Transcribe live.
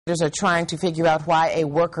Are trying to figure out why a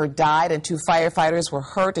worker died and 2 firefighters were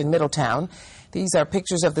hurt in Middletown. These are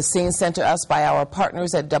pictures of the scene sent to us by our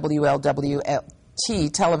partners at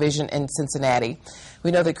WLWT television in Cincinnati. We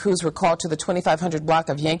know that crews were called to the 2500 block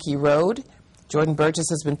of Yankee Road. Jordan Burgess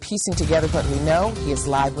has been piecing together what we know. He is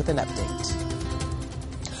live with an update.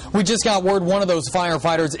 We just got word one of those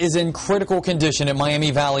firefighters is in critical condition at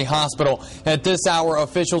Miami Valley Hospital. At this hour,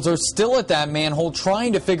 officials are still at that manhole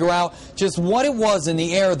trying to figure out just what it was in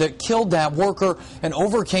the air that killed that worker and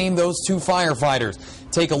overcame those 2 firefighters.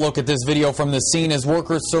 Take a look at this video from the scene as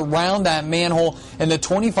workers surround that manhole in the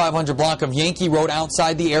 2500 block of Yankee Road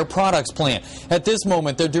outside the Air Products plant. At this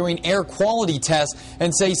moment, they're doing air quality tests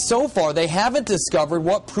and say so far they haven't discovered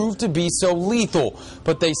what proved to be so lethal.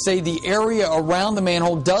 But they say the area around the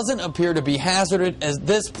manhole doesn't appear to be hazardous at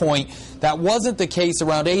this point. That wasn't the case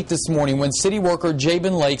around 8 this morning when city worker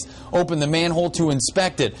Jabin Lakes opened the manhole to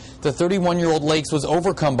inspect it. The 31-year-old Lakes was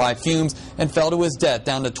overcome by fumes and fell to his death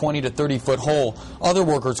down the 20 to 30-foot hole. Other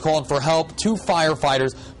workers called for help. 2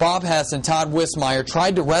 firefighters, Bob Hess and Todd Wismeyer,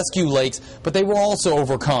 tried to rescue Lakes, but they were also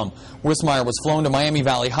overcome. Wismeyer was flown to Miami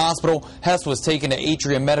Valley Hospital. Hess was taken to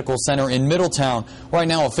Atrium Medical Center in Middletown. Right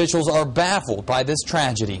now, officials are baffled by this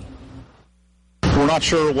tragedy. We're not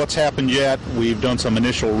sure what's happened yet. We've done some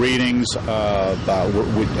initial readings.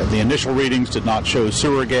 The initial readings did not show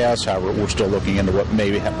sewer gas. However, we're still looking into what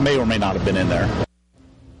may or may not have been in there.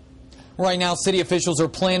 Right now, city officials are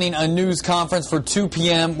planning a news conference for 2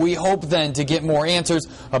 p.m. We hope then to get more answers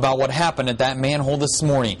about what happened at that manhole this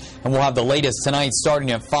morning. And we'll have the latest tonight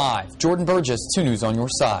starting at 5. Jordan Burgess, 2 News on your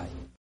side.